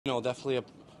Definitely a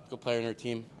good player in our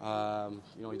team.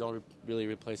 You don't really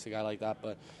replace a guy like that,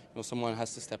 but someone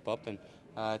has to step up, and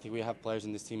I think we have players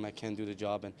in this team that can do the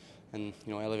job and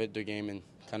elevate their game and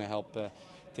kind of help.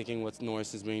 Thinking what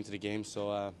Norris is bringing to the game, so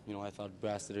I thought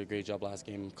Brass did a great job last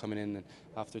game coming in and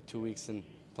after 2 weeks and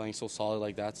playing so solid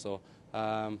like that. So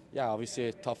obviously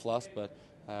a tough loss, but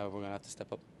we're gonna have to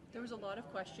step up. There was a lot of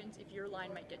questions if your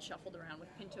line might get shuffled around with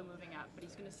Pinto moving up, but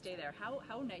he's going to stay there.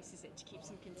 How nice is it to keep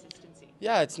some consistency?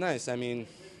 Yeah, it's nice. I mean,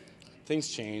 things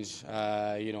change.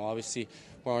 Obviously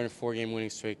we're on a 4-game winning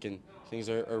streak and things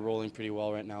are rolling pretty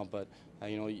well right now. But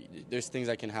there's things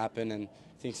that can happen and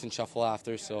things can shuffle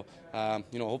after. So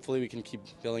hopefully we can keep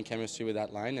building chemistry with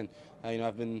that line. And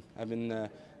I've been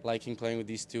liking playing with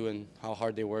these two and how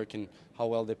hard they work and how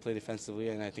well they play defensively.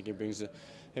 And I think it brings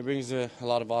a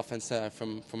lot of offense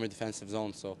from a defensive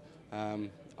zone. So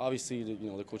obviously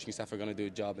the coaching staff are going to do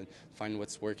a job and find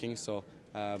what's working. So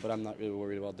but I'm not really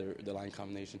worried about the line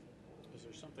combination. Is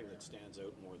there something that stands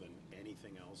out more than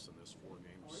anything else in this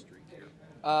 4-game streak here?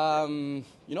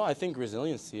 I think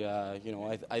resiliency. I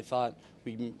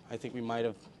think we might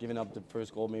have given up the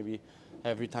first goal maybe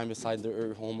every time beside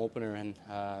the home opener, and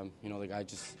the guy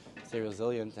just stayed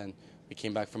resilient, and we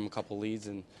came back from a couple leads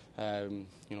and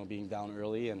being down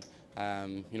early, and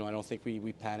I don't think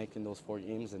we panicked in those 4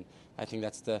 games, and I think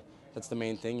that's the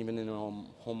main thing. Even in the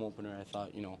home opener, I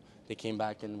thought they came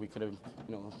back and we could have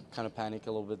kind of panicked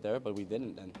a little bit there, but we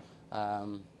didn't,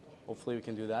 and hopefully we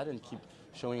can do that and keep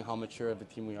showing how mature of a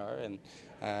team we are, and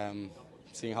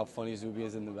seeing how funny Zuby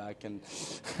is in the back, and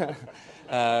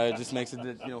just makes it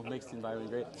makes the environment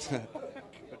great.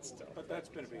 But that's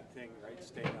been a big thing, right?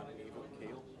 Staying on an even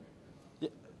keel. Yeah,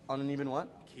 on an even what?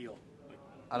 Keel.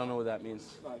 I don't know what that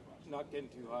means. Not getting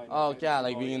too high. Oh, yeah,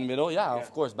 like being in the middle. Yeah,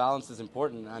 of course, balance is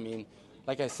important. I mean,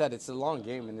 like I said, it's a long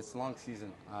game and it's a long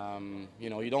season.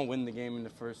 You don't win the game in the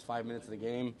first 5 minutes of the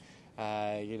game.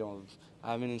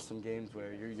 I've been in some games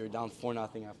where you're down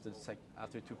 4-0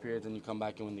 after 2 periods and you come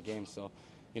back and win the game. So,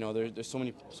 there's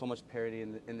so much parity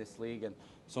in this league and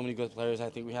so many good players. I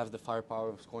think we have the firepower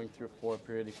of scoring 3 or 4 a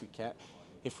period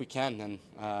if we can.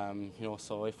 And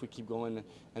so if we keep going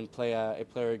and play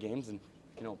our games and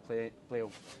play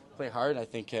hard, I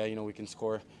think we can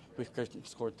score. We can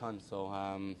score a ton. So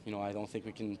I don't think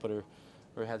we can put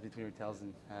our heads between our tails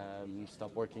and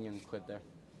stop working and quit there.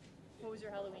 What was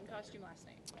your Halloween costume last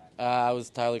night? I was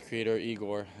Tyler Creator,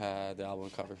 Igor, the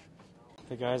album cover.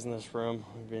 The guys in this room,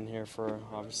 we've been here for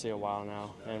obviously a while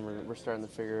now, and we're starting to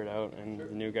figure it out. And the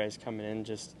new guys coming in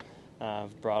just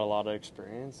brought a lot of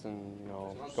experience. And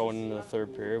going into the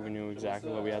third period, we knew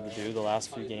exactly what we had to do the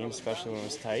last few games, especially when it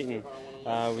was tight.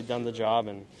 And we've done the job,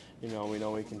 and we know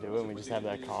we can do it. And we just have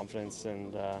that confidence.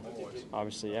 And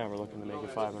obviously, we're looking to make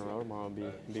it 5 in a row tomorrow.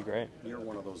 It'd be great. You're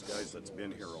one of those guys that's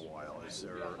been here a while.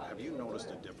 Have you noticed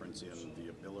a difference in the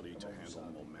ability to handle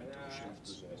momentum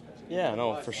shifts? Yeah,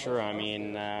 no, for sure. I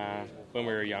mean, when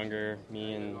we were younger,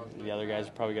 me and the other guys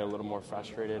probably got a little more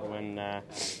frustrated when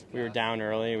we were down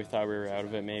early. We thought we were out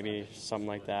of it, maybe something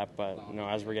like that. But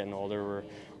as we're getting older,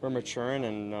 we're maturing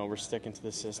and we're sticking to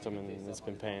the system, and it's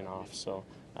been paying off. So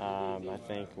I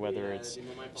think whether it's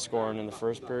scoring in the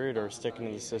first period or sticking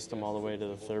to the system all the way to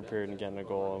the third period and getting a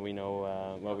goal, we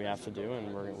know what we have to do,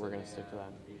 and we're going to stick to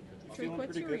that. Drake,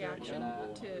 what's your reaction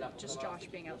to just Josh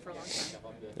being out for a long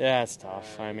time? Yeah, it's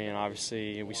tough. I mean,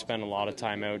 obviously, we spent a lot of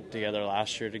time out together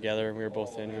last year together. We were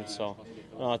both injured, so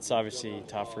it's obviously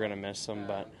tough. We're going to miss him,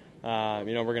 but we're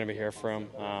going to be here for him.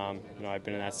 I've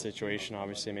been in that situation,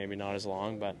 obviously, maybe not as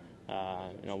long, but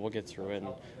we'll get through it. And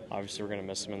obviously, we're going to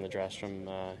miss him in the dressing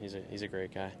room. He's a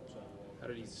great guy. How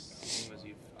did he seem as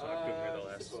you've talked to him here the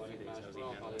last few days? How's he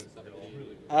handling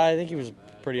it? I think he was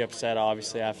pretty upset,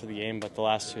 obviously, after the game, but the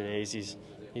last 2 days he's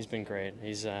been great.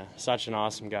 He's such an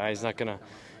awesome guy. He's not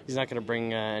gonna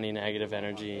bring any negative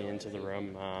energy into the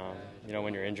room.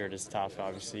 When you're injured, it's tough.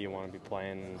 Obviously, you want to be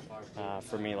playing.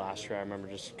 For me, last year, I remember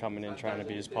just coming in trying to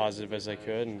be as positive as I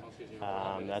could, and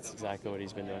that's exactly what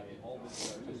he's been doing.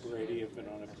 Brady have been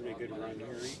on a pretty good run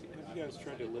here. Have you guys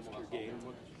tried to lift your game?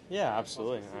 Yeah,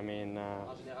 absolutely. I mean,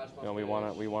 we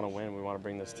want to win. We want to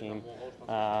bring this team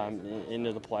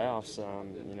into the playoffs.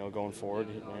 Going forward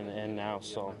and now.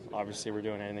 So obviously, we're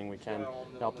doing anything we can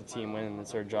to help the team win, and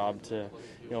it's our job to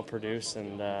produce.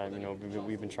 And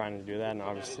we've been trying to do that, and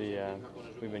obviously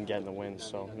we've been getting the wins.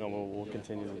 So we'll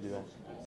continue to do that.